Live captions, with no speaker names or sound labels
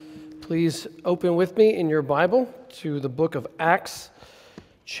please open with me in your Bible to the book of Acts,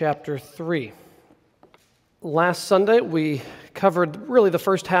 chapter 3. Last Sunday, we covered really the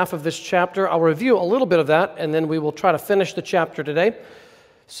first half of this chapter. I'll review a little bit of that, and then we will try to finish the chapter today.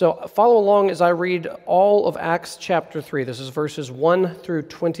 So follow along as I read all of Acts chapter 3. This is verses 1 through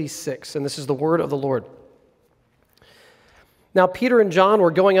 26, and this is the word of the Lord. Now Peter and John were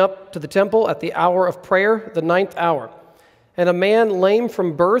going up to the temple at the hour of prayer, the 9th hour. And a man lame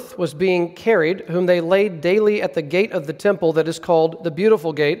from birth was being carried, whom they laid daily at the gate of the temple that is called the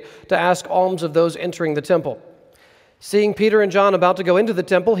Beautiful Gate, to ask alms of those entering the temple. Seeing Peter and John about to go into the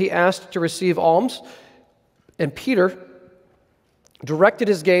temple, he asked to receive alms. And Peter directed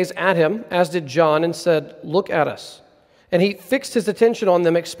his gaze at him, as did John, and said, "Look at us." And he fixed his attention on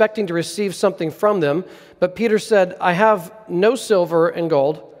them, expecting to receive something from them. But Peter said, "I have no silver and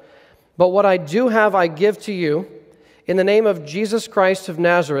gold, but what I do have I give to you. In the name of Jesus Christ of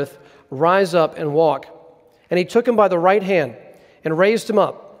Nazareth, rise up and walk." And he took him by the right hand and raised him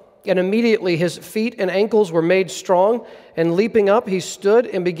up. And immediately his feet and ankles were made strong, and leaping up he stood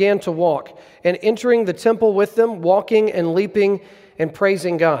and began to walk, and entering the temple with them, walking and leaping and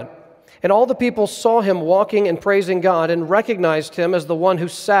praising God. And all the people saw him walking and praising God, and recognized him as the one who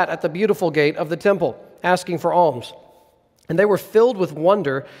sat at the beautiful gate of the temple, asking for alms. And they were filled with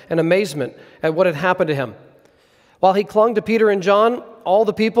wonder and amazement at what had happened to him. While he clung to Peter and John, all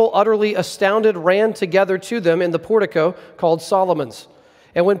the people, utterly astounded, ran together to them in the portico called Solomon's.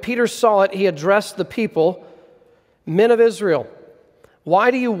 And when Peter saw it, he addressed the people, "Men of Israel,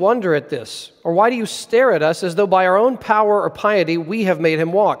 why do you wonder at this? Or why do you stare at us as though by our own power or piety we have made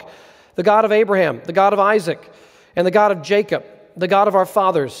him walk? The God of Abraham, the God of Isaac, and the God of Jacob, the God of our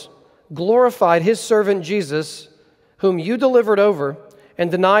fathers, glorified his servant Jesus, whom you delivered over and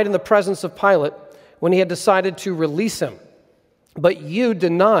denied in the presence of Pilate, when he had decided to release him. But you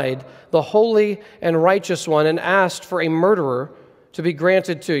denied the holy and righteous one and asked for a murderer to be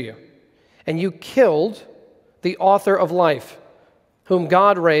granted to you. And you killed the author of life, whom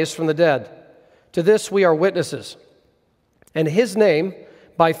God raised from the dead. To this we are witnesses. And his name,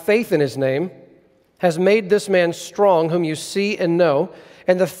 by faith in his name, has made this man strong, whom you see and know.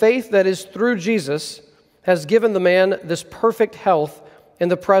 And the faith that is through Jesus has given the man this perfect health in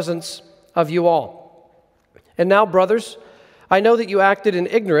the presence of you all. And now, brothers, I know that you acted in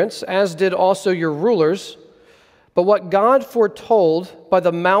ignorance, as did also your rulers. But what God foretold by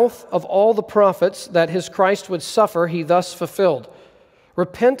the mouth of all the prophets that his Christ would suffer, he thus fulfilled.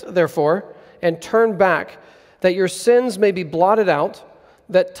 Repent, therefore, and turn back, that your sins may be blotted out,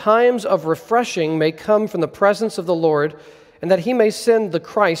 that times of refreshing may come from the presence of the Lord, and that he may send the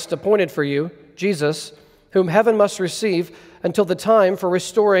Christ appointed for you, Jesus, whom heaven must receive until the time for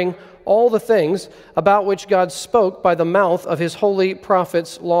restoring all the things about which God spoke by the mouth of his holy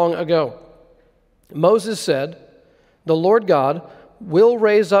prophets long ago. Moses said, "The Lord God will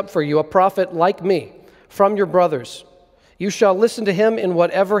raise up for you a prophet like me from your brothers. You shall listen to him in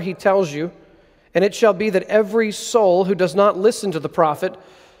whatever he tells you, and it shall be that every soul who does not listen to the prophet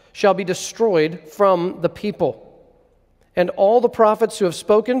shall be destroyed from the people." And all the prophets who have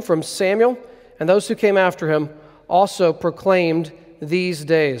spoken from Samuel and those who came after him also proclaimed these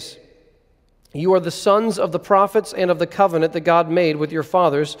days. You are the sons of the prophets and of the covenant that God made with your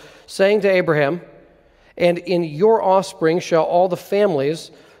fathers, saying to Abraham, "And in your offspring shall all the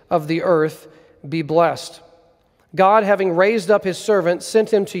families of the earth be blessed." God, having raised up his servant,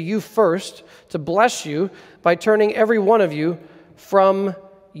 sent him to you first to bless you by turning every one of you from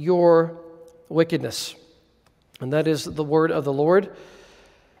your wickedness. And that is the word of the Lord.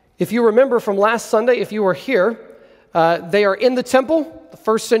 If you remember from last Sunday, if you were here, they are in the temple, the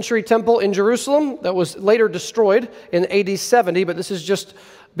first century temple in Jerusalem that was later destroyed in AD 70, but this is just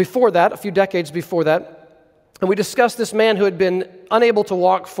before that, a few decades before that. And we discussed this man who had been unable to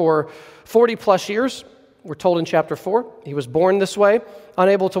walk for 40 plus years. We're told in chapter 4, he was born this way,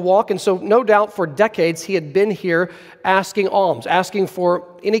 unable to walk. And so no doubt for decades he had been here asking alms, asking for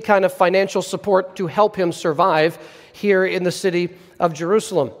any kind of financial support to help him survive here in the city of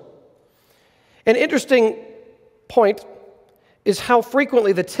Jerusalem. An interesting point is how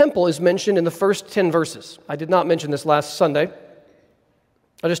frequently the temple is mentioned in the first 10 verses. I did not mention this last Sunday.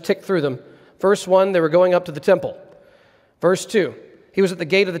 I'll just tick through them. Verse 1, they were going up to the temple. Verse 2, he was at the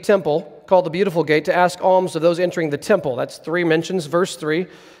gate of the temple, called the Beautiful Gate, to ask alms of those entering the temple. That's 3 mentions. Verse 3,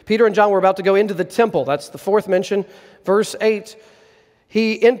 Peter and John were about to go into the temple. That's the 4th mention. Verse 8,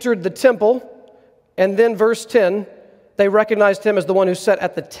 he entered the temple. And then verse 10, they recognized him as the one who sat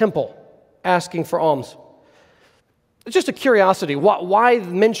at the temple, asking for alms. It's just a curiosity. Why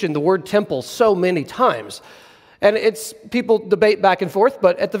mention the word temple so many times? And people debate back and forth,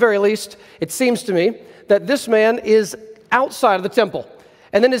 but at the very least, it seems to me that this man is outside of the temple.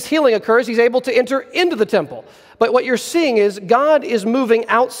 And then his healing occurs, he's able to enter into the temple. But what you're seeing is God is moving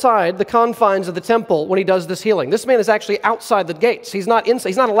outside the confines of the temple when he does this healing. This man is actually outside the gates. He's not inside.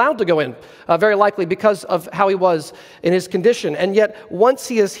 He's not allowed to go in, very likely because of how he was in his condition. And yet, once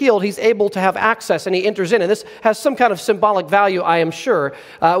he is healed, he's able to have access and he enters in. And this has some kind of symbolic value, I am sure,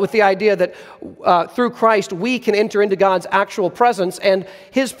 with the idea that through Christ, we can enter into God's actual presence. And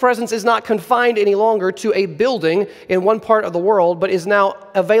his presence is not confined any longer to a building in one part of the world, but is now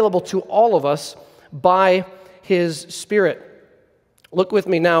available to all of us by his Spirit. Look with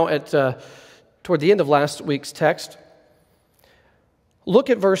me now at toward the end of last week's text. Look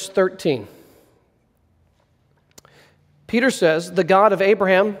at verse 13. Peter says, the God of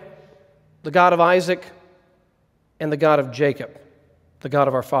Abraham, the God of Isaac, and the God of Jacob, the God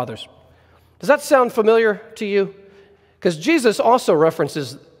of our fathers. Does that sound familiar to you? Because Jesus also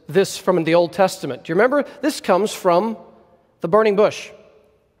references this from the Old Testament. Do you remember? This comes from the burning bush.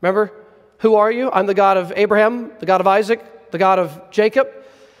 Remember? Who are you? I'm the God of Abraham, the God of Isaac, the God of Jacob.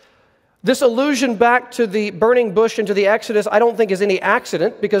 This allusion back to the burning bush and to the Exodus, I don't think is any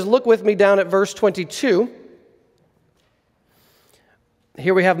accident, because look with me down at verse 22.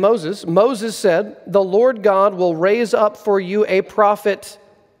 Here we have Moses. Moses said, the Lord God will raise up for you a prophet,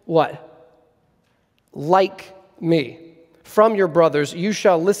 what? Like me. From your brothers, you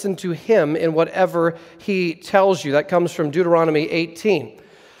shall listen to him in whatever he tells you. That comes from Deuteronomy 18.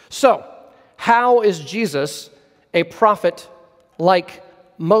 So, how is Jesus a prophet like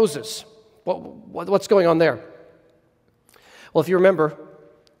Moses? What's going on there? Well, if you remember,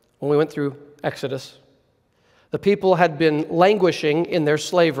 when we went through Exodus, the people had been languishing in their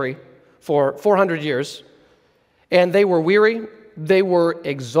slavery for 400 years, and they were weary, they were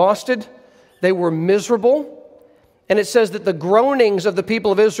exhausted, they were miserable, and it says that the groanings of the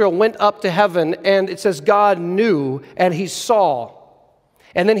people of Israel went up to heaven, and it says God knew and he saw.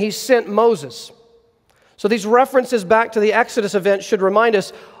 And then he sent Moses. So these references back to the Exodus event should remind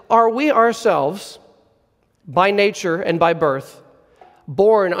us, are we ourselves, by nature and by birth,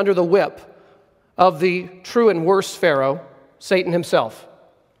 born under the whip of the true and worst Pharaoh, Satan himself?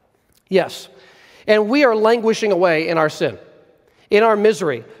 Yes. And we are languishing away in our sin, in our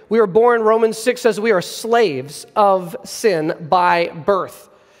misery. We are born, Romans 6 says, we are slaves of sin by birth.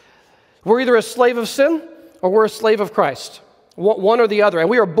 We're either a slave of sin or we're a slave of Christ. One or the other. And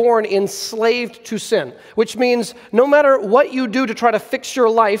we are born enslaved to sin, which means no matter what you do to try to fix your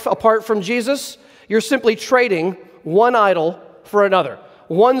life apart from Jesus, you're simply trading one idol for another,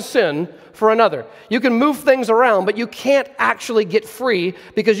 one sin for another. You can move things around, but you can't actually get free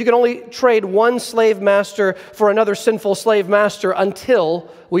because you can only trade one slave master for another sinful slave master until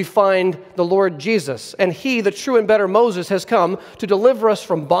we find the Lord Jesus. And he, the true and better Moses, has come to deliver us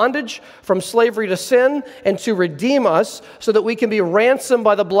from bondage, from slavery to sin, and to redeem us so that we can be ransomed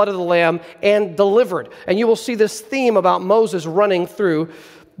by the blood of the Lamb and delivered. And you will see this theme about Moses running through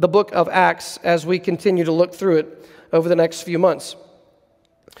the book of Acts as we continue to look through it over the next few months.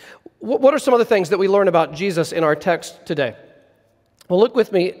 What are some other things that we learn about Jesus in our text today? Well, look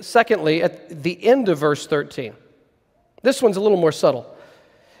with me, secondly, at the end of verse 13. This one's a little more subtle.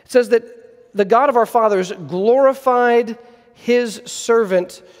 It says that the God of our fathers glorified his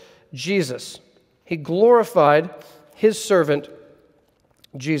servant Jesus. He glorified his servant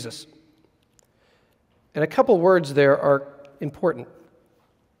Jesus. And a couple words there are important.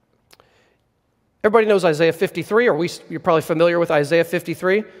 Everybody knows Isaiah 53, or you're probably familiar with Isaiah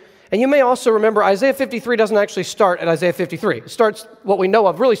 53. And you may also remember Isaiah 53 doesn't actually start at Isaiah 53. It starts, what we know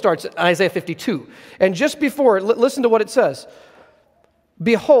of really starts at Isaiah 52. And just before, listen to what it says.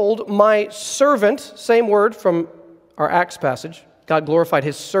 Behold, my servant, same word from our Acts passage, God glorified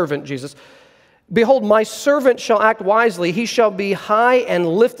his servant, Jesus. Behold, my servant shall act wisely. He shall be high and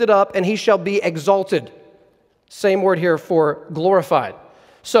lifted up, and he shall be exalted. Same word here for glorified.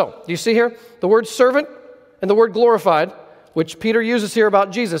 So, do you see here? The word servant and the word glorified, which Peter uses here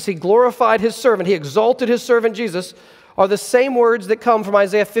about Jesus. He glorified his servant. He exalted his servant Jesus, are the same words that come from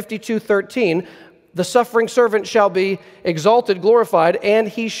Isaiah 52:13. The suffering servant shall be exalted, glorified, and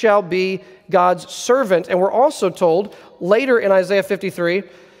he shall be God's servant. And we're also told later in Isaiah 53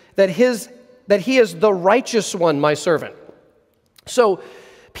 that he is the righteous one, my servant. So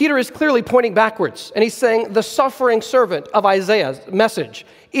Peter is clearly pointing backwards, and he's saying the suffering servant of Isaiah's message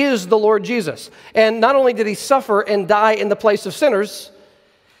is the Lord Jesus. And not only did he suffer and die in the place of sinners,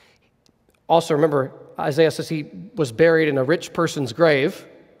 also remember Isaiah says he was buried in a rich person's grave,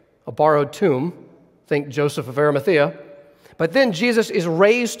 a borrowed tomb. Think Joseph of Arimathea. But then Jesus is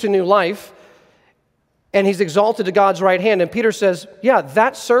raised to new life, and he's exalted to God's right hand. And Peter says, yeah,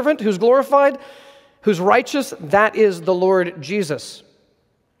 that servant who's glorified, who's righteous, that is the Lord Jesus.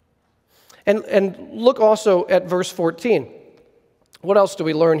 And look also at verse 14. What else do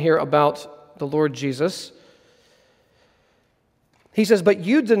we learn here about the Lord Jesus? He says, but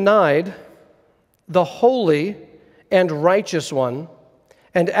you denied the holy and righteous one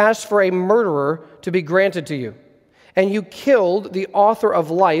and asked for a murderer to be granted to you. And you killed the author of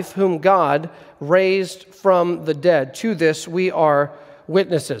life, whom God raised from the dead. To this we are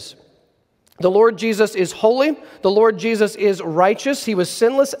witnesses. The Lord Jesus is holy. The Lord Jesus is righteous. He was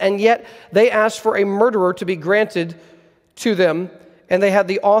sinless, and yet they asked for a murderer to be granted to them, and they had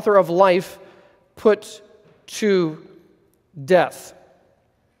the author of life put to death.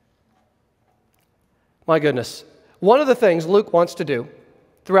 My goodness. One of the things Luke wants to do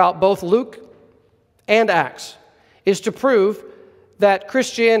throughout both Luke and Acts is to prove that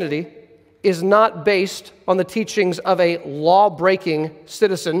Christianity is not based on the teachings of a law-breaking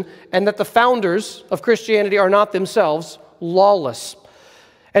citizen, and that the founders of Christianity are not themselves lawless.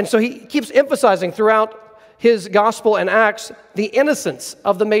 And so he keeps emphasizing throughout his gospel and Acts the innocence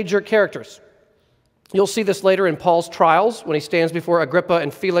of the major characters. You'll see this later in Paul's trials when he stands before Agrippa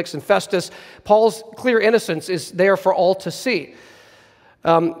and Felix and Festus. Paul's clear innocence is there for all to see.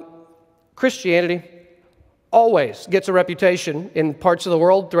 Christianity always gets a reputation in parts of the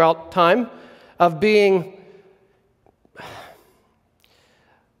world throughout time of being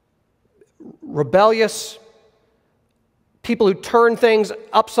rebellious, people who turn things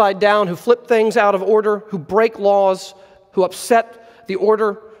upside down, who flip things out of order, who break laws, who upset the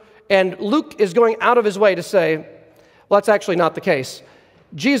order. And Luke is going out of his way to say, well, that's actually not the case.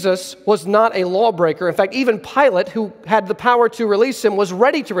 Jesus was not a lawbreaker. In fact, even Pilate, who had the power to release him, was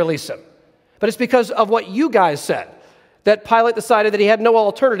ready to release him. But it's because of what you guys said that Pilate decided that he had no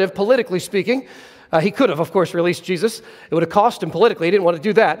alternative, politically speaking. He could have, of course, released Jesus. It would have cost him politically. He didn't want to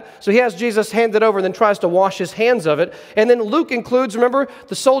do that. So he has Jesus handed over and then tries to wash his hands of it. And then Luke includes, remember,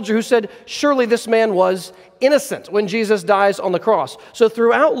 the soldier who said, surely this man was innocent when Jesus dies on the cross. So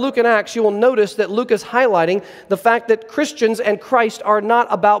throughout Luke and Acts, you will notice that Luke is highlighting the fact that Christians and Christ are not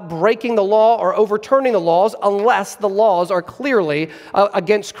about breaking the law or overturning the laws unless the laws are clearly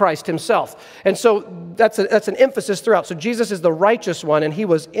against Christ himself. And so that's an emphasis throughout. So Jesus is the righteous one, and he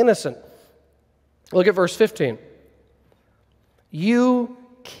was innocent. Look at verse 15. You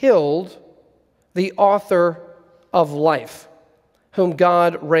killed the author of life, whom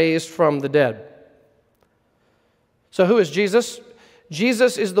God raised from the dead. So who is Jesus?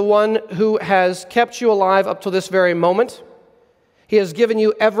 Jesus is the one who has kept you alive up to this very moment. He has given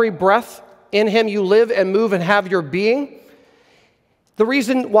you every breath. In him you live and move and have your being. The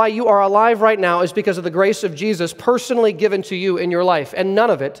reason why you are alive right now is because of the grace of Jesus personally given to you in your life, and none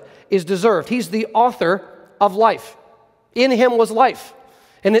of it is deserved. He's the author of life. In him was life,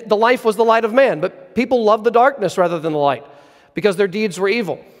 and the life was the light of man, but people loved the darkness rather than the light because their deeds were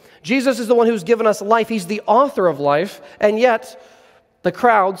evil. Jesus is the one who's given us life. He's the author of life, and yet the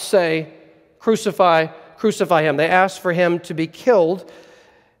crowds say, crucify, crucify him. They ask for him to be killed,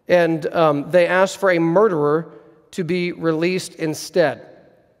 and they ask for a murderer to be released instead.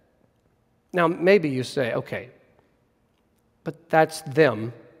 Now, maybe you say, okay, but that's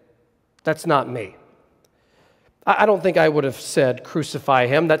them. That's not me. I don't think I would have said crucify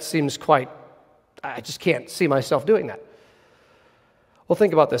him. That seems I just can't see myself doing that. Well,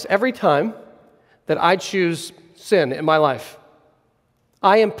 think about this. Every time that I choose sin in my life,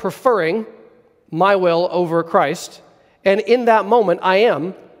 I am preferring my will over Christ, and in that moment, I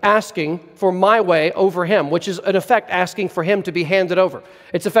am asking for my way over him, which is in effect asking for him to be handed over.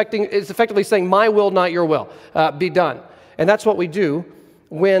 It's effectively saying, my will, not your will, be done. And that's what we do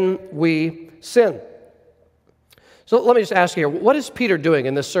when we sin. So let me just ask you here, what is Peter doing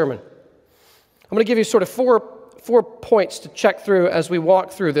in this sermon? I'm going to give you sort of four points to check through as we walk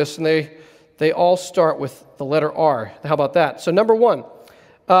through this, and they all start with the letter R. How about that? So number one,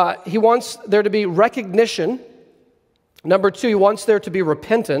 he wants there to be recognition. Number two, he wants there to be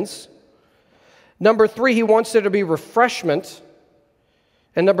repentance. Number three, he wants there to be refreshment.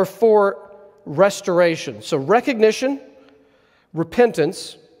 And number four, restoration. So recognition,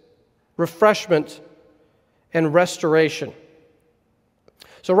 repentance, refreshment, and restoration.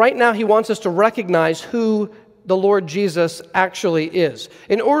 So right now he wants us to recognize who the Lord Jesus actually is.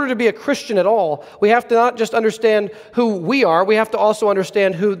 In order to be a Christian at all, we have to not just understand who we are, we have to also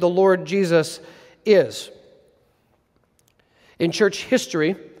understand who the Lord Jesus is. In church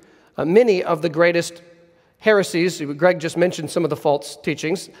history, many of the greatest heresies, Greg just mentioned some of the false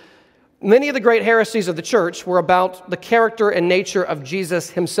teachings, many of the great heresies of the church were about the character and nature of Jesus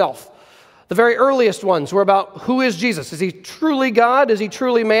himself. The very earliest ones were about who is Jesus? Is he truly God? Is he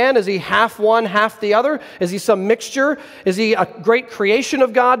truly man? Is he half one, half the other? Is he some mixture? Is he a great creation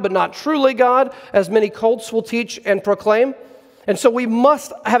of God, but not truly God, as many cults will teach and proclaim? And so we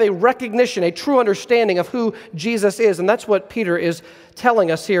must have a recognition, a true understanding of who Jesus is. And that's what Peter is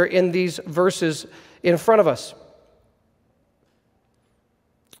telling us here in these verses in front of us.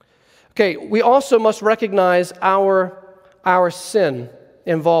 Okay, we also must recognize our sin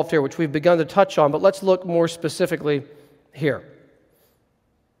involved here, which we've begun to touch on, but let's look more specifically here.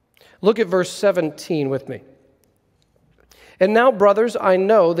 Look at verse 17 with me. And now, brothers, I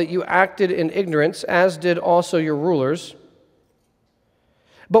know that you acted in ignorance, as did also your rulers.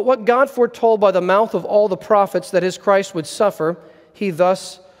 But what God foretold by the mouth of all the prophets that his Christ would suffer, he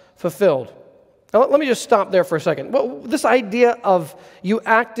thus fulfilled. Now, let me just stop there for a second. Well, this idea of you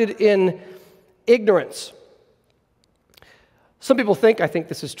acted in ignorance. Some people think, I think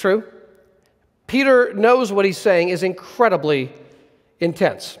this is true, Peter knows what he's saying is incredibly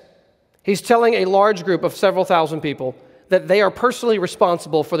intense. He's telling a large group of several thousand people that they are personally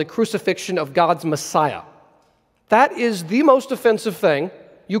responsible for the crucifixion of God's Messiah. That is the most offensive thing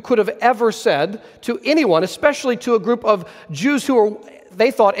you could have ever said to anyone, especially to a group of Jews who were, they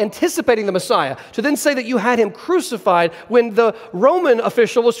thought, anticipating the Messiah. To then say that you had him crucified when the Roman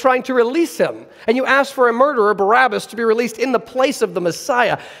official was trying to release him, and you asked for a murderer, Barabbas, to be released in the place of the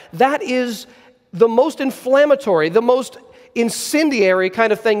Messiah. That is the most inflammatory, the most incendiary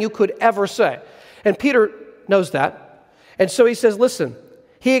kind of thing you could ever say. And Peter knows that. And so he says, listen,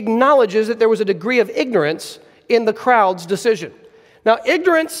 he acknowledges that there was a degree of ignorance in the crowd's decision. Now,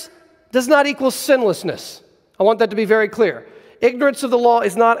 ignorance does not equal sinlessness. I want that to be very clear. Ignorance of the law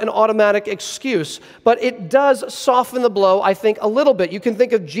is not an automatic excuse, but it does soften the blow, I think, a little bit. You can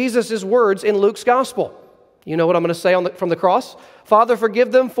think of Jesus' words in Luke's gospel. You know what I'm going to say from the cross? Father,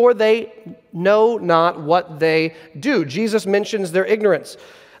 forgive them, for they know not what they do. Jesus mentions their ignorance.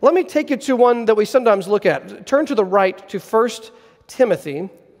 Let me take you to one that we sometimes look at. Turn to the right to 1 Timothy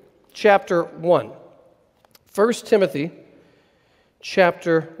chapter 1. 1 Timothy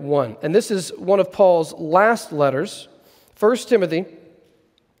chapter 1. And this is one of Paul's last letters. 1 Timothy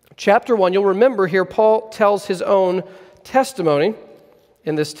chapter 1. You'll remember here Paul tells his own testimony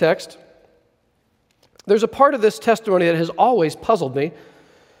in this text. There's a part of this testimony that has always puzzled me.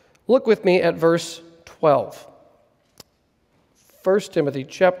 Look with me at verse 12. 1 Timothy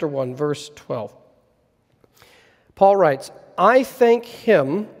chapter 1, verse 12. Paul writes, I thank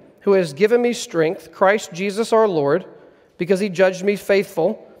him who has given me strength, Christ Jesus our Lord, because he judged me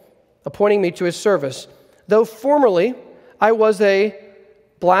faithful, appointing me to his service. Though formerly I was a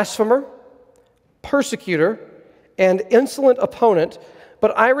blasphemer, persecutor, and insolent opponent,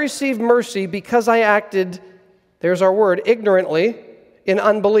 but I received mercy because I acted, there's our word, ignorantly in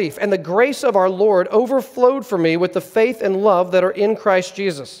unbelief. And the grace of our Lord overflowed for me with the faith and love that are in Christ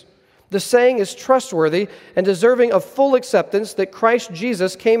Jesus. The saying is trustworthy and deserving of full acceptance that Christ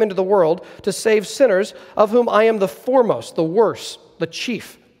Jesus came into the world to save sinners, of whom I am the foremost, the worst, the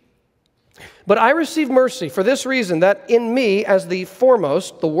chief. But I received mercy for this reason, that in me, as the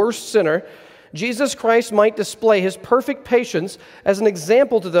foremost, the worst sinner, Jesus Christ might display his perfect patience as an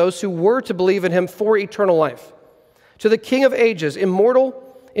example to those who were to believe in him for eternal life. To the King of ages,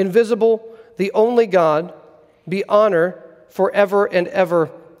 immortal, invisible, the only God, be honor forever and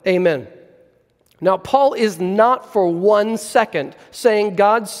ever. Amen. Now, Paul is not for 1 second saying,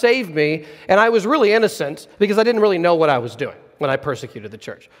 God saved me, and I was really innocent because I didn't really know what I was doing when I persecuted the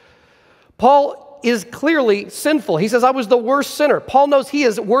church. Paul is clearly sinful. He says, I was the worst sinner. Paul knows he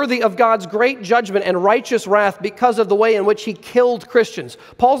is worthy of God's great judgment and righteous wrath because of the way in which he killed Christians.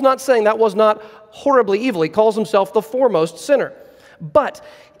 Paul's not saying that was not horribly evil. He calls himself the foremost sinner. But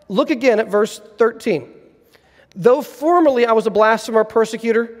look again at verse 13. Though formerly I was a blasphemer,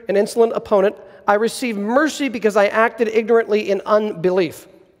 persecutor, an insolent opponent, I received mercy because I acted ignorantly in unbelief.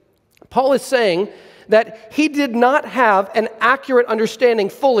 Paul is saying that he did not have an accurate understanding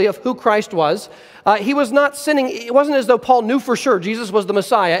fully of who Christ was. He was not sinning. It wasn't as though Paul knew for sure Jesus was the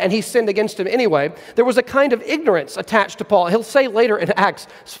Messiah and he sinned against him anyway. There was a kind of ignorance attached to Paul. He'll say later in Acts,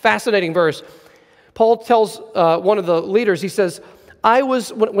 it's a fascinating verse. Paul tells one of the leaders, he says,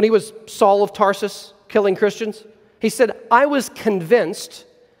 when he was Saul of Tarsus killing Christians, he said, I was convinced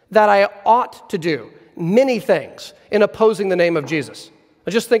that I ought to do many things in opposing the name of Jesus.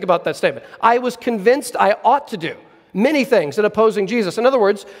 Now just think about that statement. I was convinced I ought to do many things in opposing Jesus. In other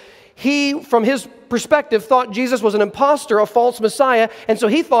words, he, from his perspective, thought Jesus was an imposter, a false Messiah, and so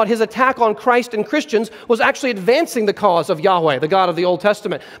he thought his attack on Christ and Christians was actually advancing the cause of Yahweh, the God of the Old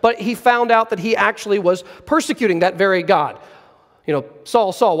Testament. But he found out that he actually was persecuting that very God.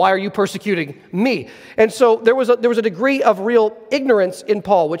 Saul, Saul, why are you persecuting me? And so there was a degree of real ignorance in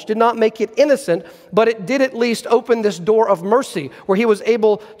Paul, which did not make it innocent, but it did at least open this door of mercy where he was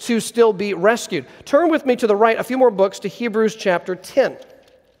able to still be rescued. Turn with me to the right, a few more books, to Hebrews chapter 10.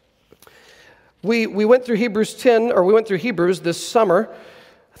 We went through Hebrews this summer.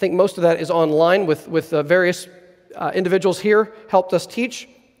 I think most of that is online with various individuals here helped us teach.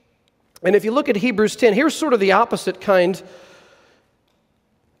 And if you look at Hebrews 10, here's sort of the opposite kind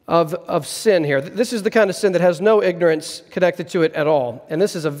of sin here. This is the kind of sin that has no ignorance connected to it at all. And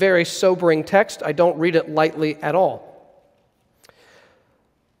this is a very sobering text. I don't read it lightly at all.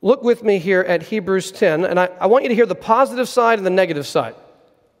 Look with me here at Hebrews 10, and I want you to hear the positive side and the negative side.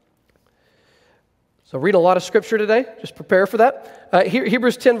 So read a lot of scripture today. Just prepare for that.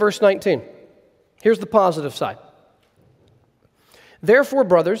 Hebrews 10, verse 19. Here's the positive side. Therefore,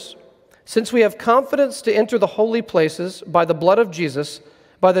 brothers, since we have confidence to enter the holy places by the blood of Jesus,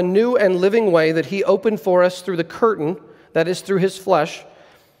 by the new and living way that he opened for us through the curtain, that is, through his flesh,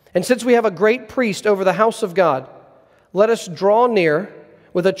 and since we have a great priest over the house of God, let us draw near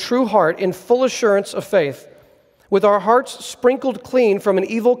with a true heart in full assurance of faith, with our hearts sprinkled clean from an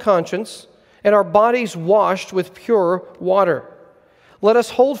evil conscience and our bodies washed with pure water. Let us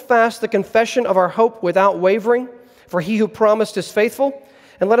hold fast the confession of our hope without wavering, for he who promised is faithful,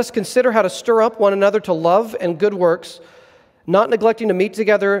 and let us consider how to stir up one another to love and good works, not neglecting to meet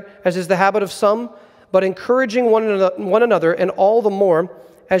together, as is the habit of some, but encouraging one another, and all the more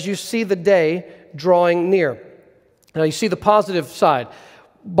as you see the day drawing near. Now you see the positive side.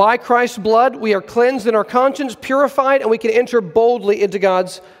 By Christ's blood, we are cleansed in our conscience, purified, and we can enter boldly into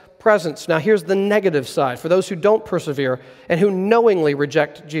God's presence. Now here's the negative side for those who don't persevere and who knowingly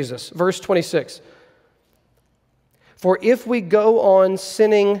reject Jesus. Verse 26. For if we go on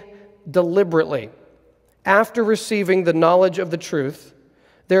sinning deliberately, after receiving the knowledge of the truth,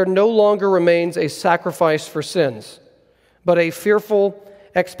 there no longer remains a sacrifice for sins, but a fearful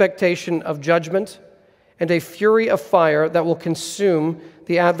expectation of judgment and a fury of fire that will consume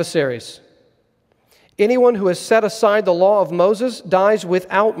the adversaries. Anyone who has set aside the law of Moses dies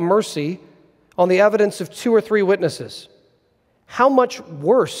without mercy on the evidence of 2 or 3 witnesses. How much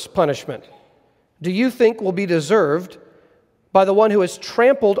worse punishment do you think will be deserved by the one who has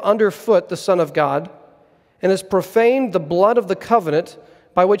trampled underfoot the Son of God and has profaned the blood of the covenant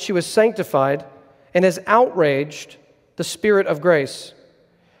by which he was sanctified, and has outraged the Spirit of grace?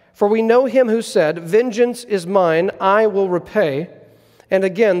 For we know him who said, "Vengeance is mine, I will repay," and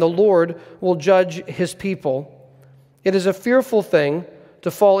again, the Lord will judge his people. It is a fearful thing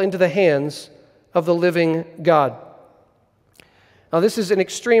to fall into the hands of the living God. Now, this is an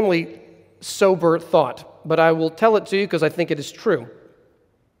extremely sober thought, but I will tell it to you because I think it is true.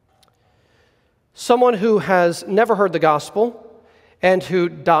 Someone who has never heard the gospel and who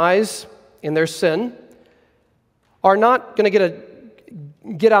dies in their sin are not going to get a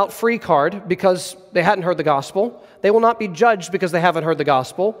get-out-free card because they hadn't heard the gospel. They will not be judged because they haven't heard the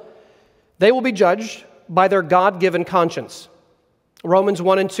gospel. They will be judged by their God-given conscience. Romans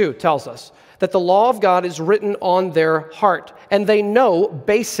 1 and 2 tells us that the law of God is written on their heart, and they know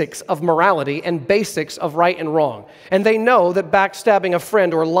basics of morality and basics of right and wrong. And they know that backstabbing a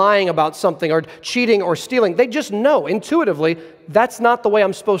friend or lying about something or cheating or stealing, they just know intuitively that's not the way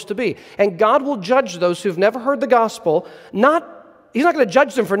I'm supposed to be. And God will judge those who've never heard the gospel. He's not going to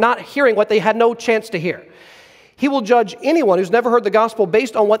judge them for not hearing what they had no chance to hear. He will judge anyone who's never heard the gospel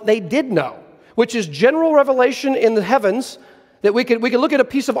based on what they did know, which is general revelation in the heavens, that we could look at a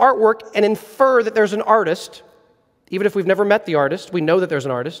piece of artwork and infer that there's an artist. Even if we've never met the artist, we know that there's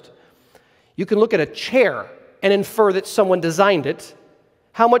an artist. You can look at a chair and infer that someone designed it.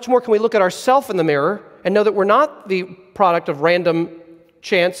 How much more can we look at ourselves in the mirror and know that we're not the product of random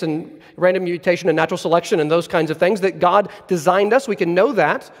chance and random mutation and natural selection and those kinds of things, that God designed us? We can know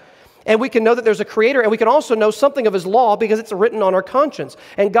that. And we can know that there's a creator, and we can also know something of his law because it's written on our conscience.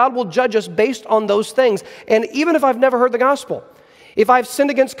 And God will judge us based on those things. And even if I've never heard the gospel, if I've sinned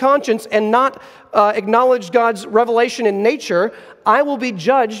against conscience and not acknowledged God's revelation in nature, I will be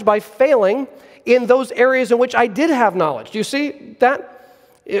judged by failing in those areas in which I did have knowledge. Do you see that?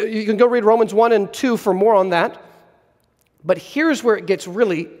 You can go read Romans 1 and 2 for more on that. But here's where it gets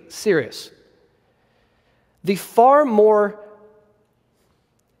really serious. The far more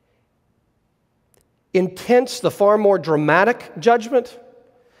intense, the far more dramatic judgment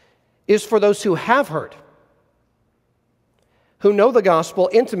is for those who have heard, who know the gospel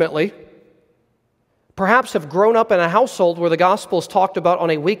intimately, perhaps have grown up in a household where the gospel is talked about on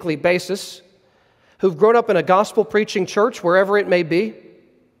a weekly basis, who've grown up in a gospel-preaching church, wherever it may be,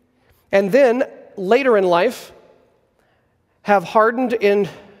 and then later in life have hardened in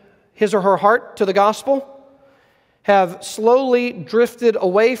his or her heart to the gospel, have slowly drifted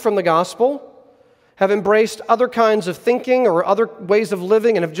away from the gospel, have embraced other kinds of thinking or other ways of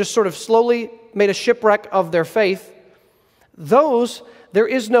living, and have just sort of slowly made a shipwreck of their faith, those, there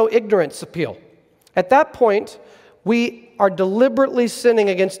is no ignorance appeal. At that point, we are deliberately sinning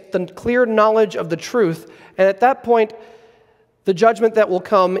against the clear knowledge of the truth, and at that point, the judgment that will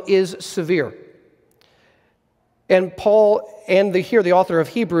come is severe. And Paul, and here the author of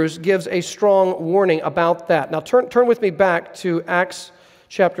Hebrews, gives a strong warning about that. Now turn with me back to Acts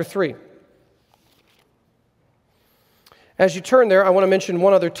chapter 3. As you turn there, I want to mention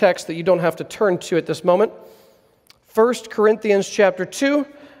one other text that you don't have to turn to at this moment. 1 Corinthians chapter 2,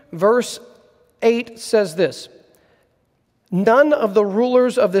 verse 8 says this: "None of the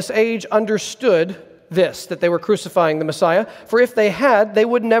rulers of this age understood this, that they were crucifying the Messiah, for if they had, they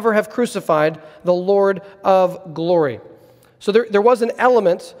would never have crucified the Lord of glory." So there was an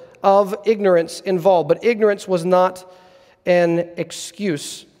element of ignorance involved, but ignorance was not an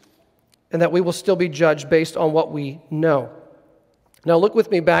excuse, and that we will still be judged based on what we know. Now look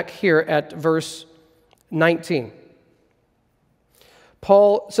with me back here at verse 19.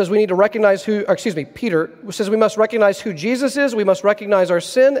 Paul says we need to recognize Peter says we must recognize who Jesus is, we must recognize our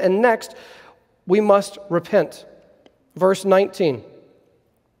sin, and next, we must repent. Verse 19.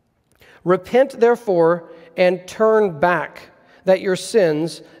 "Repent, therefore, and turn back, that your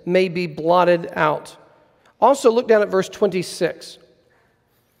sins may be blotted out." Also, look down at verse 26.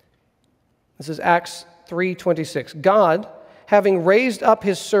 This is Acts 3:26. "God, having raised up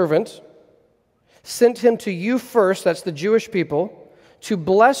his servant, sent him to you first," that's the Jewish people, "to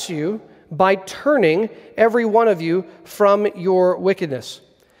bless you by turning every one of you from your wickedness."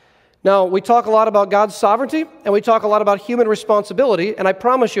 Now, we talk a lot about God's sovereignty, and we talk a lot about human responsibility, and I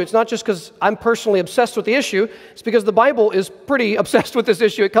promise you, it's not just because I'm personally obsessed with the issue, it's because the Bible is pretty obsessed with this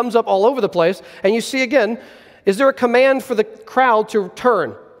issue. It comes up all over the place, and you see again, is there a command for the crowd to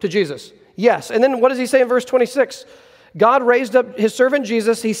turn to Jesus? Yes. And then what does he say in verse 26? "God raised up his servant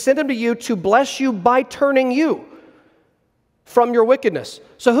Jesus, he sent him to you to bless you by turning you from your wickedness."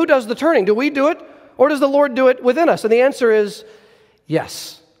 So who does the turning? Do we do it, or does the Lord do it within us? And the answer is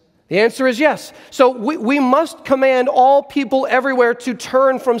yes. The answer is yes. So we must command all people everywhere to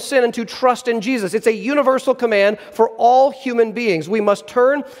turn from sin and to trust in Jesus. It's a universal command for all human beings. We must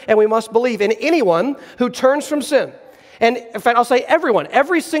turn and we must believe in anyone who turns from sin. And in fact, I'll say everyone,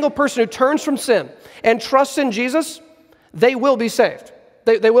 every single person who turns from sin and trusts in Jesus, they will be saved.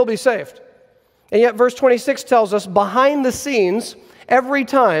 They will be saved. And yet verse 26 tells us behind the scenes, every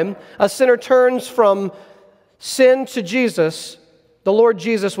time a sinner turns from sin to Jesus, the Lord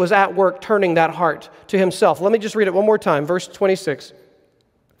Jesus was at work turning that heart to himself. Let me just read it one more time, verse 26.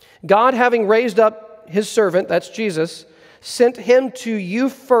 "God, having raised up his servant," that's Jesus, "sent him to you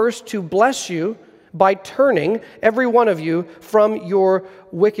first to bless you by turning every one of you from your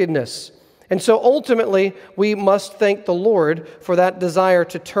wickedness." And so ultimately, we must thank the Lord for that desire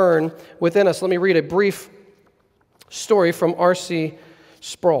to turn within us. Let me read a brief story from R.C.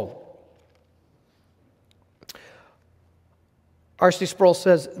 Sproul. R.C. Sproul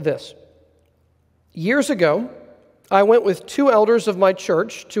says this: "Years ago, I went with two elders of my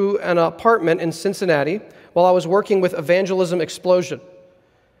church to an apartment in Cincinnati while I was working with Evangelism Explosion."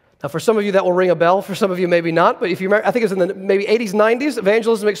 Now, for some of you, that will ring a bell. For some of you, maybe not. But if you remember, I think it was in the maybe 80s, 90s,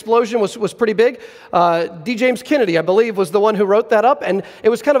 Evangelism Explosion was pretty big. D. James Kennedy, I believe, was the one who wrote that up. And it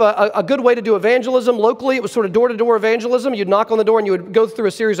was kind of a good way to do evangelism locally. It was sort of door-to-door evangelism. You'd knock on the door and you would go through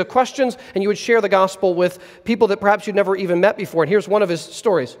a series of questions and you would share the gospel with people that perhaps you'd never even met before. And here's one of his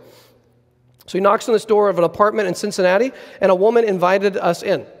stories. So he knocks on this door of an apartment in Cincinnati, and a woman invited us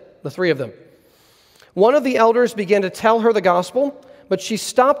in, the three of them. One of the elders began to tell her the gospel, but she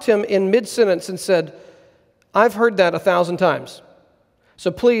stopped him in mid-sentence and said, "I've heard that 1,000 times.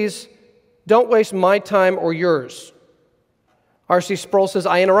 So please, don't waste my time or yours." R.C. Sproul says,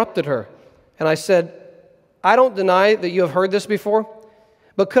 "I interrupted her, and I said, 'I don't deny that you have heard this before,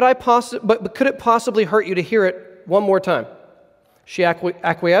 but could it possibly hurt you to hear it one more time?' She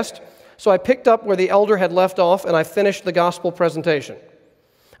acquiesced, so I picked up where the elder had left off, and I finished the gospel presentation.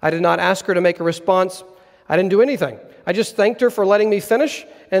 I did not ask her to make a response. I didn't do anything. I just thanked her for letting me finish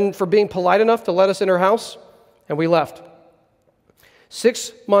and for being polite enough to let us in her house, and we left.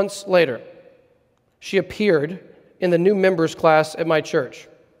 6 months later, she appeared in the new members class at my church.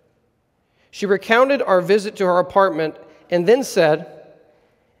 She recounted our visit to her apartment and then said,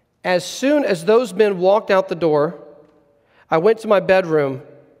 'As soon as those men walked out the door, I went to my bedroom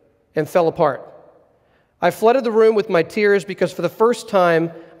and fell apart. I flooded the room with my tears because for the first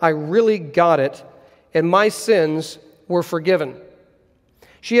time, I really got it, and my sins were forgiven.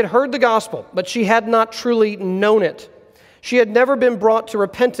 She had heard the gospel, but she had not truly known it. She had never been brought to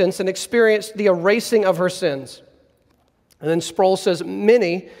repentance and experienced the erasing of her sins. And then Sproul says,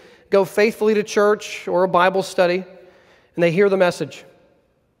 many go faithfully to church or a Bible study, and they hear the message.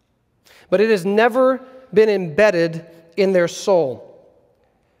 But it has never been embedded in their soul.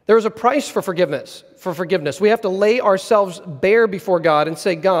 There is a price for forgiveness. We have to lay ourselves bare before God and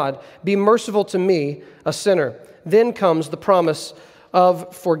say, God, be merciful to me, a sinner. Then comes the promise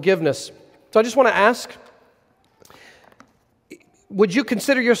of forgiveness. So I just want to ask, would you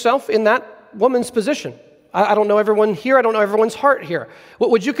consider yourself in that woman's position? I don't know everyone here. I don't know everyone's heart here.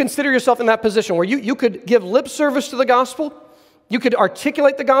 Would you consider yourself in that position where you could give lip service to the gospel? You could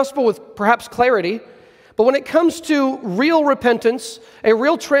articulate the gospel with perhaps clarity. But when it comes to real repentance, a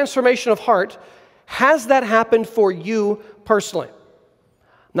real transformation of heart, has that happened for you personally?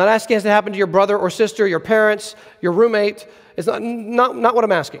 I'm not asking has it happened to your brother or sister, your parents, your roommate. It's not what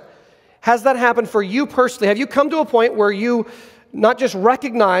I'm asking. Has that happened for you personally? Have you come to a point where you not just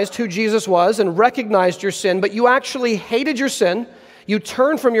recognized who Jesus was and recognized your sin, but you actually hated your sin, you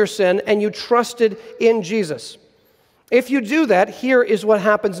turned from your sin, and you trusted in Jesus? If you do that, here is what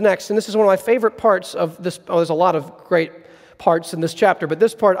happens next. And this is one of my favorite parts of this. Oh, there's a lot of great parts in this chapter, but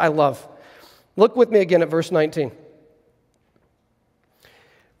this part I love. Look with me again at verse 19.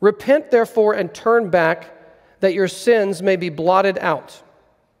 Repent, therefore, and turn back, that your sins may be blotted out,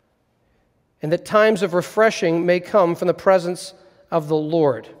 and that times of refreshing may come from the presence of the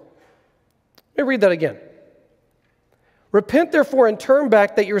Lord. Let me read that again. Repent, therefore, and turn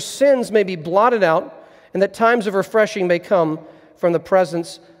back, that your sins may be blotted out, and that times of refreshing may come from the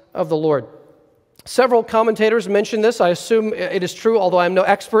presence of the Lord. Several commentators mention this. I assume it is true, although I am no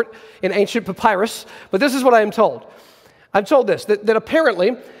expert in ancient papyrus, but this is what I am told. I'm told this, that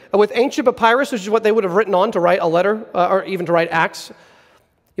apparently with ancient papyrus, which is what they would have written on to write a letter, or even to write Acts,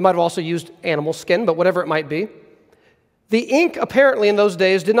 you might have also used animal skin, but whatever it might be. The ink apparently in those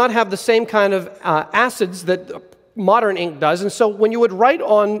days did not have the same kind of acids that modern ink does, and so when you would write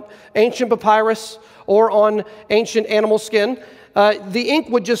on ancient papyrus or on ancient animal skin, the ink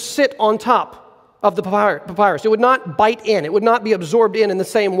would just sit on top of the papyrus. It would not bite in. It would not be absorbed in the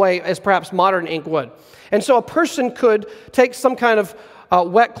same way as perhaps modern ink would. And so a person could take some kind of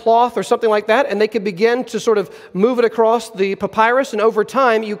wet cloth or something like that, and they could begin to sort of move it across the papyrus, and over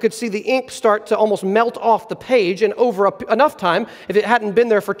time you could see the ink start to almost melt off the page, and over enough time, if it hadn't been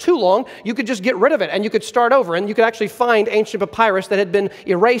there for too long, you could just get rid of it, and you could start over, and you could actually find ancient papyrus that had been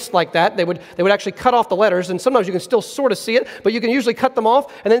erased like that. They would actually cut off the letters, and sometimes you can still sort of see it, but you can usually cut them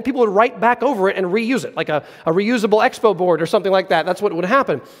off, and then people would write back over it and reuse it, like a reusable expo board or something like that. That's what would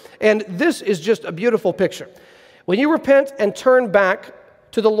happen. And this is just a beautiful picture. When you repent and turn back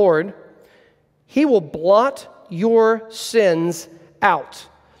to the Lord, He will blot your sins out.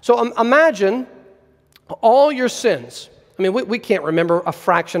 So imagine all your sins. I mean, we can't remember a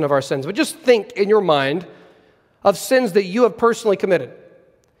fraction of our sins, but just think in your mind of sins that you have personally committed.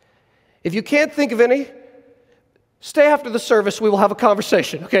 If you can't think of any, stay after the service, we will have a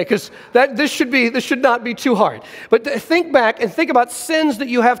conversation, okay? Because this should not be too hard. But think back and think about sins that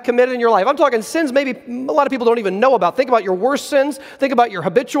you have committed in your life. I'm talking sins maybe a lot of people don't even know about. Think about your worst sins. Think about your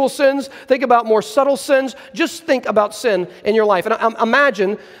habitual sins. Think about more subtle sins. Just think about sin in your life. And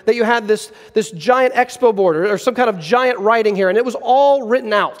imagine that you had this giant expo board or some kind of giant writing here, and it was all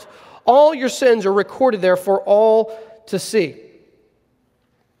written out. All your sins are recorded there for all to see.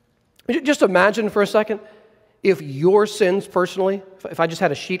 Just imagine for a second, if your sins personally, if I just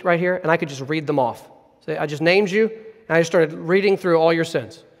had a sheet right here and I could just read them off. Say, I just named you and I just started reading through all your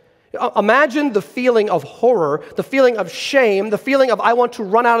sins. Imagine the feeling of horror, the feeling of shame, the feeling of I want to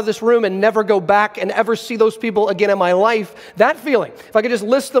run out of this room and never go back and ever see those people again in my life. That feeling, if I could just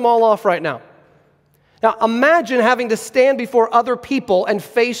list them all off right now. Now imagine having to stand before other people and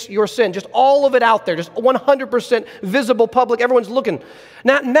face your sin, just all of it out there, just 100% visible, public, everyone's looking.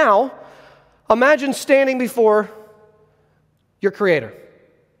 Now, imagine standing before your Creator.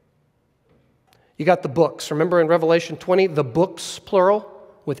 You got the books. Remember in Revelation 20, the books, plural,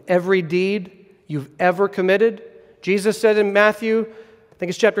 with every deed you've ever committed. Jesus said in Matthew, I think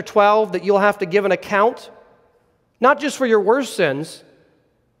it's chapter 12, that you'll have to give an account, not just for your worst sins,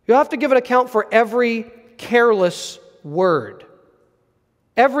 you'll have to give an account for every careless word.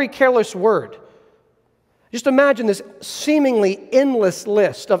 Every careless word. Just imagine this seemingly endless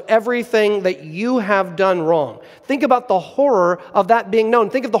list of everything that you have done wrong. Think about the horror of that being known.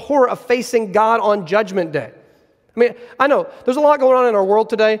 Think of the horror of facing God on Judgment Day. I mean, I know there's a lot going on in our world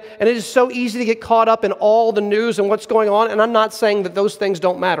today, and it is so easy to get caught up in all the news and what's going on, and I'm not saying that those things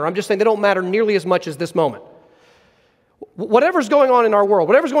don't matter. I'm just saying they don't matter nearly as much as this moment. Whatever's going on in our world,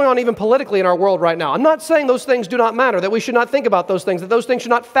 whatever's going on even politically in our world right now, I'm not saying those things do not matter, that we should not think about those things, that those things should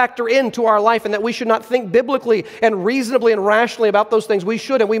not factor into our life, and that we should not think biblically and reasonably and rationally about those things. We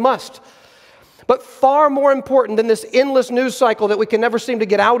should and we must. But far more important than this endless news cycle that we can never seem to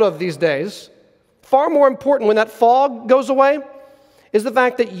get out of these days, far more important when that fog goes away, is the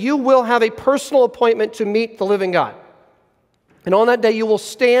fact that you will have a personal appointment to meet the living God. And on that day, you will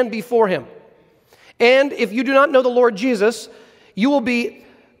stand before Him. And if you do not know the Lord Jesus, you will be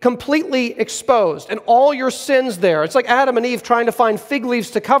completely exposed and all your sins there. It's like Adam and Eve trying to find fig leaves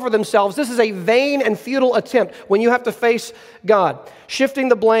to cover themselves. This is a vain and futile attempt when you have to face God. Shifting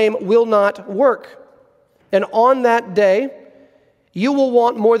the blame will not work. And on that day, you will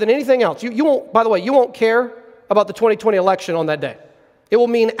want more than anything else. You won't, by the way, you won't care about the 2020 election on that day. It will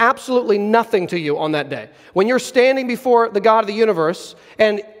mean absolutely nothing to you on that day. When you're standing before the God of the universe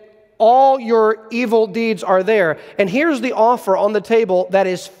and all your evil deeds are there. And here's the offer on the table that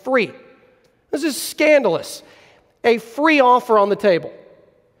is free. This is scandalous. A free offer on the table.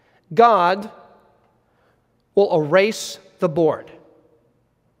 God will erase the board.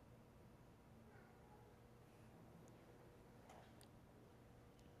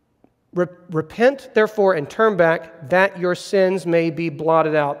 Repent, therefore, and turn back, that your sins may be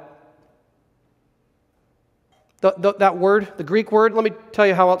blotted out. That word, the Greek word, let me tell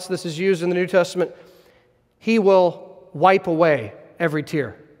you how else this is used in the New Testament. He will wipe away every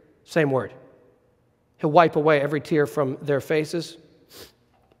tear. Same word. He'll wipe away every tear from their faces.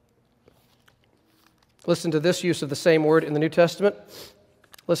 Listen to this use of the same word in the New Testament.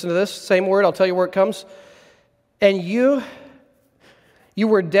 Listen to this, same word, I'll tell you where it comes. And you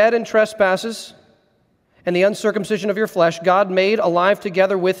were dead in trespasses and the uncircumcision of your flesh. God made alive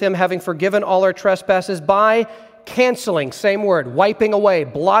together with Him, having forgiven all our trespasses by canceling, same word, wiping away,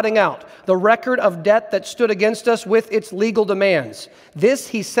 blotting out the record of debt that stood against us with its legal demands. This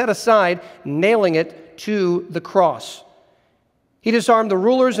He set aside, nailing it to the cross. He disarmed the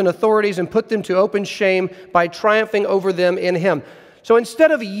rulers and authorities and put them to open shame by triumphing over them in Him. So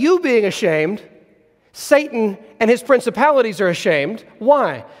instead of you being ashamed, Satan and his principalities are ashamed.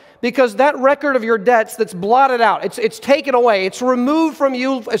 Why? Because that record of your debts that's blotted out, it's taken away, it's removed from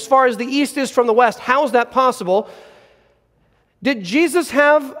you as far as the east is from the west. How is that possible? Did Jesus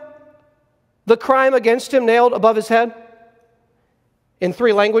have the crime against Him nailed above His head? In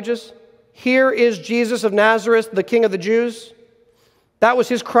 3 languages? Here is Jesus of Nazareth, the King of the Jews. That was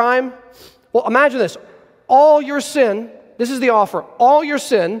His crime. Well, imagine this. All your sin, this is the offer, all your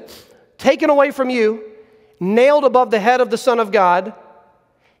sin taken away from you, nailed above the head of the Son of God.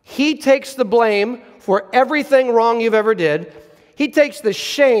 He takes the blame for everything wrong you've ever did. He takes the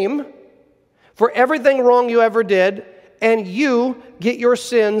shame for everything wrong you ever did, and you get your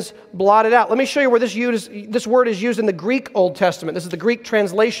sins blotted out. Let me show you where this word is used in the Greek Old Testament. This is the Greek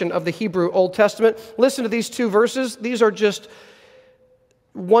translation of the Hebrew Old Testament. Listen to these 2 verses. These are just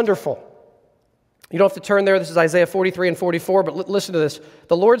wonderful. You don't have to turn there. This is Isaiah 43 and 44, but listen to this.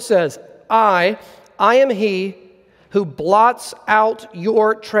 The Lord says, I am He who blots out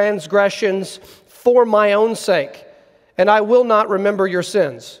your transgressions for my own sake, and I will not remember your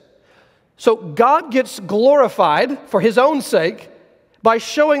sins. So God gets glorified for His own sake by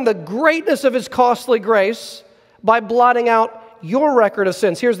showing the greatness of His costly grace by blotting out your record of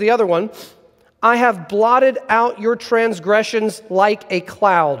sins. Here's the other one. I have blotted out your transgressions like a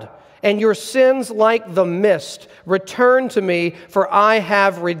cloud, and your sins like the mist. Return to me, for I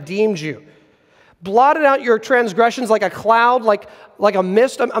have redeemed you. Blotted out your transgressions like a cloud, like a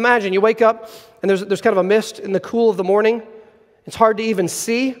mist. Imagine you wake up and there's kind of a mist in the cool of the morning. It's hard to even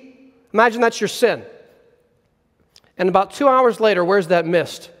see. Imagine that's your sin. And about 2 hours later, where's that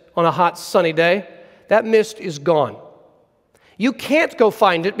mist on a hot, sunny day? That mist is gone. You can't go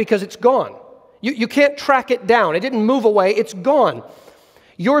find it because it's gone. You can't track it down. It didn't move away. It's gone.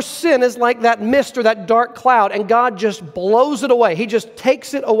 Your sin is like that mist or that dark cloud, and God just blows it away. He just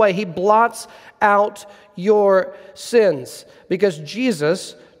takes it away. He blots out your sins because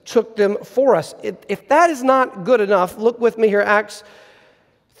Jesus took them for us. If that is not good enough, look with me here, Acts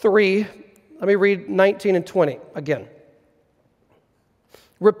 3. Let me read 19 and 20 again.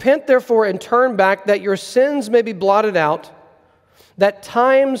 Repent, therefore, and turn back, that your sins may be blotted out, that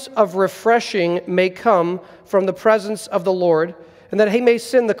times of refreshing may come from the presence of the Lord, and that He may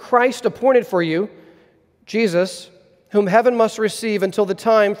send the Christ appointed for you, Jesus, whom heaven must receive until the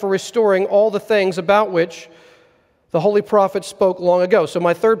time for restoring all the things about which the holy prophets spoke long ago. So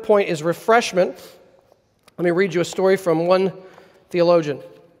my third point is refreshment. Let me read you a story from one theologian.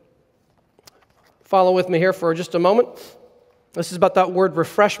 Follow with me here for just a moment. This is about that word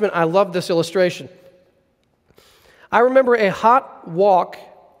refreshment. I love this illustration. I remember a hot walk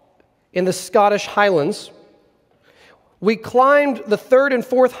in the Scottish Highlands. We climbed the third and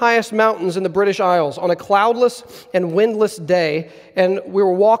fourth highest mountains in the British Isles on a cloudless and windless day, and we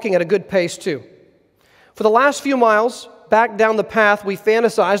were walking at a good pace too. For the last few miles, back down the path, we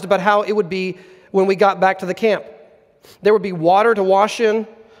fantasized about how it would be when we got back to the camp. There would be water to wash in,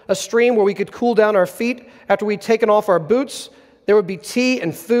 a stream where we could cool down our feet after we'd taken off our boots. There would be tea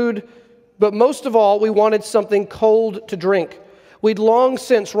and food, but most of all, we wanted something cold to drink. We'd long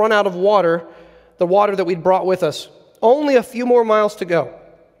since run out of water, the water that we'd brought with us. Only a few more miles to go.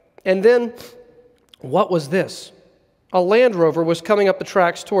 And then, what was this? A Land Rover was coming up the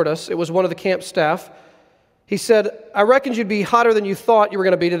tracks toward us. It was one of the camp staff. He said, "I reckoned you'd be hotter than you thought you were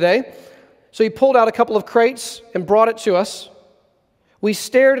going to be today." So he pulled out a couple of crates and brought it to us. We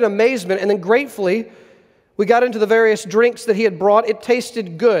stared in amazement, and then gratefully, we got into the various drinks that he had brought. It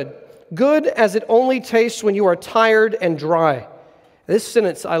tasted good. Good as it only tastes when you are tired and dry. This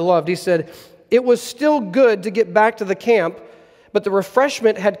sentence I loved. He said, "It was still good to get back to the camp, but the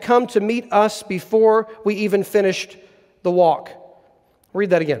refreshment had come to meet us before we even finished the walk."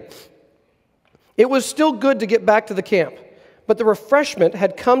 Read that again. It was still good to get back to the camp, but the refreshment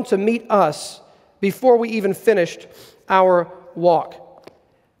had come to meet us before we even finished our walk.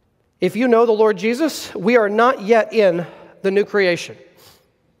 If you know the Lord Jesus, we are not yet in the new creation.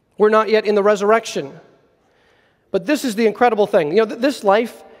 We're not yet in the resurrection. But this is the incredible thing. You know, this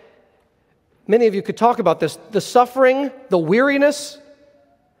life, many of you could talk about this, the suffering, the weariness.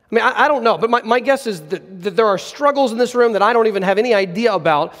 I mean, I don't know, but my guess is that there are struggles in this room that I don't even have any idea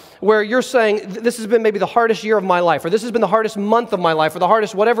about, where you're saying, this has been maybe the hardest year of my life, or this has been the hardest month of my life, or the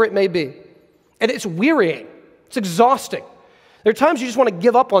hardest whatever it may be. And it's wearying. It's exhausting. There are times you just want to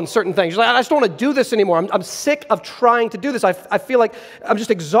give up on certain things. You're like, I just don't want to do this anymore. I'm sick of trying to do this. I feel like I'm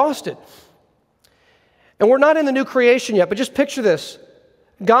just exhausted. And we're not in the new creation yet, but just picture this.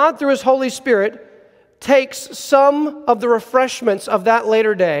 God, through His Holy Spirit, takes some of the refreshments of that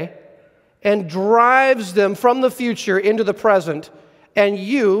later day and drives them from the future into the present. And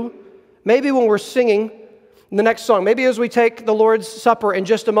you, maybe when we're singing the next song, maybe as we take the Lord's Supper in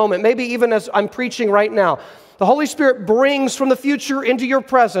just a moment, maybe even as I'm preaching right now, the Holy Spirit brings from the future into your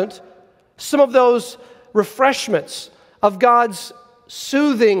present some of those refreshments of God's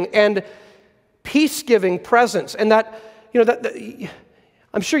soothing and peace-giving presence. And that, you know, that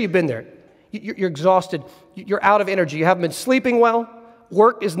I'm sure you've been there. You're exhausted. You're out of energy. You haven't been sleeping well.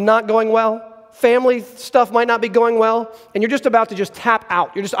 Work is not going well. Family stuff might not be going well. And you're just about to just tap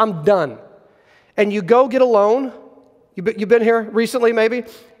out. I'm done. And you go get alone. You've been here recently, maybe.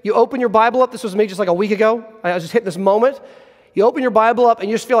 You open your Bible up. This was me just like a week ago. I was just hitting this moment. You open your Bible up and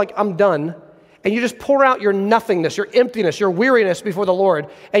you just feel like, I'm done. And you just pour out your nothingness, your emptiness, your weariness before the Lord.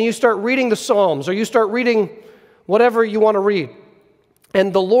 And you start reading the Psalms, or you start reading whatever you want to read.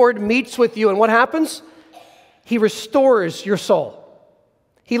 And the Lord meets with you, and what happens? He restores your soul.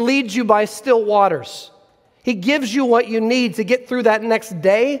 He leads you by still waters. He gives you what you need to get through that next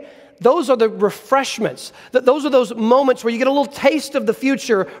day. Those are the refreshments. Those are those moments where you get a little taste of the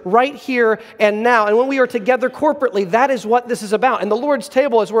future right here and now. And when we are together corporately, that is what this is about. And the Lord's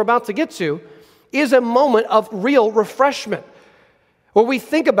table, as we're about to get to, is a moment of real refreshment, where we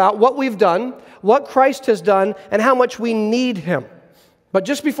think about what we've done, what Christ has done, and how much we need Him. But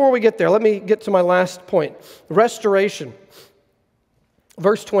just before we get there, let me get to my last point. Restoration.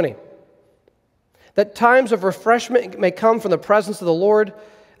 Verse 20. That times of refreshment may come from the presence of the Lord,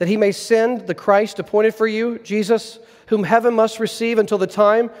 that He may send the Christ appointed for you, Jesus, whom heaven must receive until the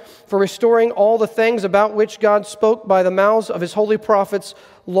time for restoring all the things about which God spoke by the mouths of His holy prophets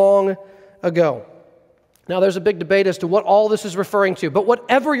long ago. Now, there's a big debate as to what all this is referring to, but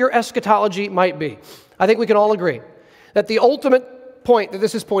whatever your eschatology might be, I think we can all agree that the ultimate point that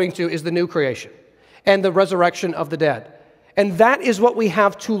this is pointing to is the new creation and the resurrection of the dead. And that is what we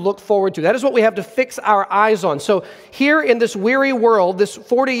have to look forward to. That is what we have to fix our eyes on. So here in this weary world, this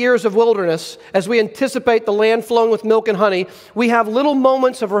 40 years of wilderness, as we anticipate the land flowing with milk and honey, we have little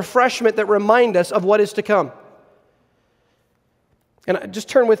moments of refreshment that remind us of what is to come. And just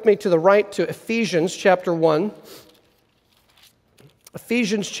turn with me to the right to Ephesians chapter 1.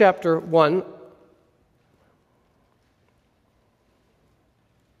 Ephesians chapter 1.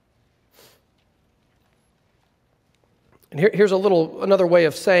 And here's another way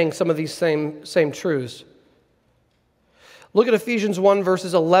of saying some of these same truths. Look at Ephesians 1,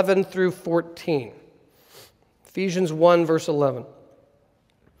 verses 11 through 14. Ephesians 1, verse 11.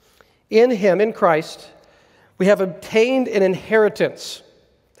 In Him, in Christ, we have obtained an inheritance.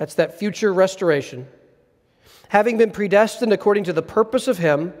 That's that future restoration. Having been predestined according to the purpose of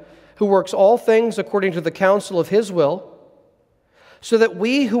Him who works all things according to the counsel of his will, so that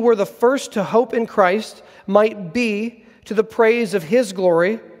we who were the first to hope in Christ might be to the praise of his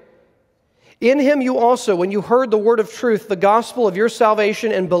glory. In him you also, when you heard the word of truth, the gospel of your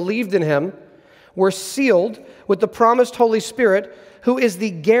salvation, and believed in him, were sealed with the promised Holy Spirit, who is the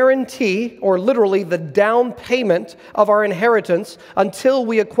guarantee, or literally the down payment of our inheritance until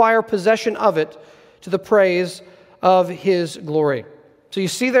we acquire possession of it to the praise of his glory. So you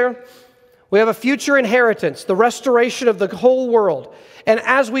see there, we have a future inheritance, the restoration of the whole world. And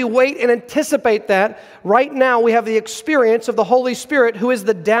as we wait and anticipate that, right now we have the experience of the Holy Spirit, who is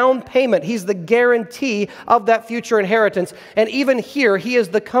the down payment. He's the guarantee of that future inheritance. And even here, he is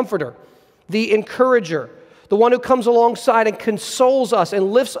the comforter, the encourager, the one who comes alongside and consoles us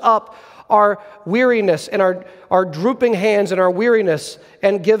and lifts up our weariness and our drooping hands and our weariness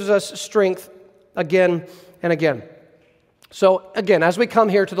and gives us strength again and again. So again, as we come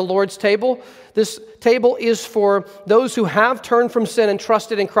here to the Lord's table, this table is for those who have turned from sin and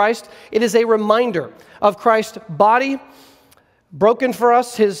trusted in Christ. It is a reminder of Christ's body broken for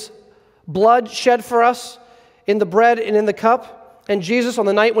us, his blood shed for us in the bread and in the cup. And Jesus, on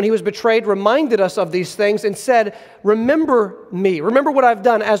the night when he was betrayed, reminded us of these things and said, remember me, remember what I've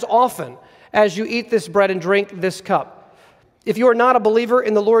done as often as you eat this bread and drink this cup. If you are not a believer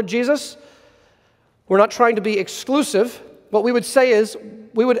in the Lord Jesus, we're not trying to be exclusive. What we would say is,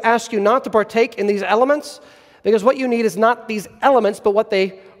 we would ask you not to partake in these elements, because what you need is not these elements, but what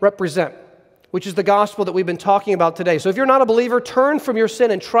they represent, which is the gospel that we've been talking about today. So if you're not a believer, turn from your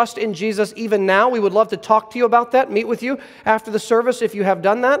sin and trust in Jesus even now. We would love to talk to you about that, meet with you after the service if you have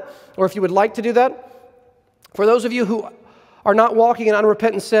done that, or if you would like to do that. For those of you who are not walking in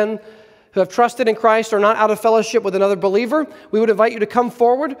unrepentant sin, who have trusted in Christ, or not out of fellowship with another believer, we would invite you to come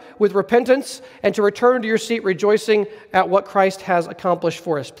forward with repentance and to return to your seat rejoicing at what Christ has accomplished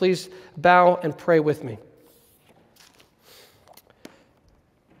for us. Please bow and pray with me.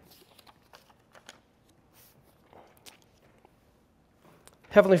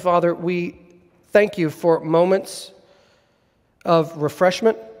 Heavenly Father, we thank you for moments of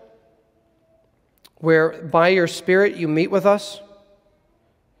refreshment where by your Spirit you meet with us.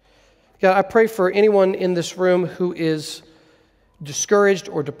 God, I pray for anyone in this room who is discouraged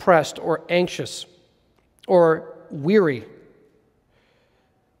or depressed or anxious or weary,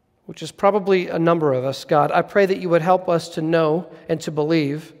 which is probably a number of us, God. I pray that you would help us to know and to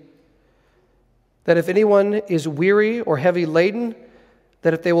believe that if anyone is weary or heavy laden,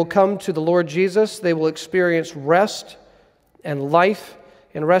 that if they will come to the Lord Jesus, they will experience rest and life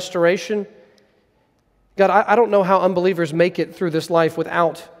and restoration. God, I don't know how unbelievers make it through this life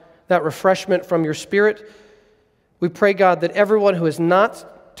without that refreshment from your Spirit. We pray, God, that everyone who has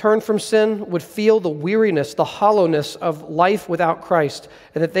not turned from sin would feel the weariness, the hollowness of life without Christ,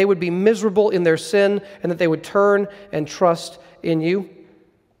 and that they would be miserable in their sin, and that they would turn and trust in you.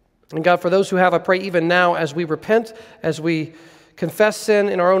 And God, for those who have, I pray even now as we repent, as we confess sin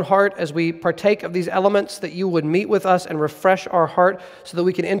in our own heart, as we partake of these elements, that you would meet with us and refresh our heart so that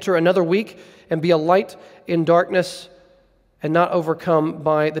we can enter another week and be a light in darkness and not overcome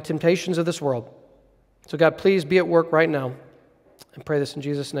by the temptations of this world. So God, please be at work right now. And pray this in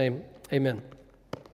Jesus' name. Amen.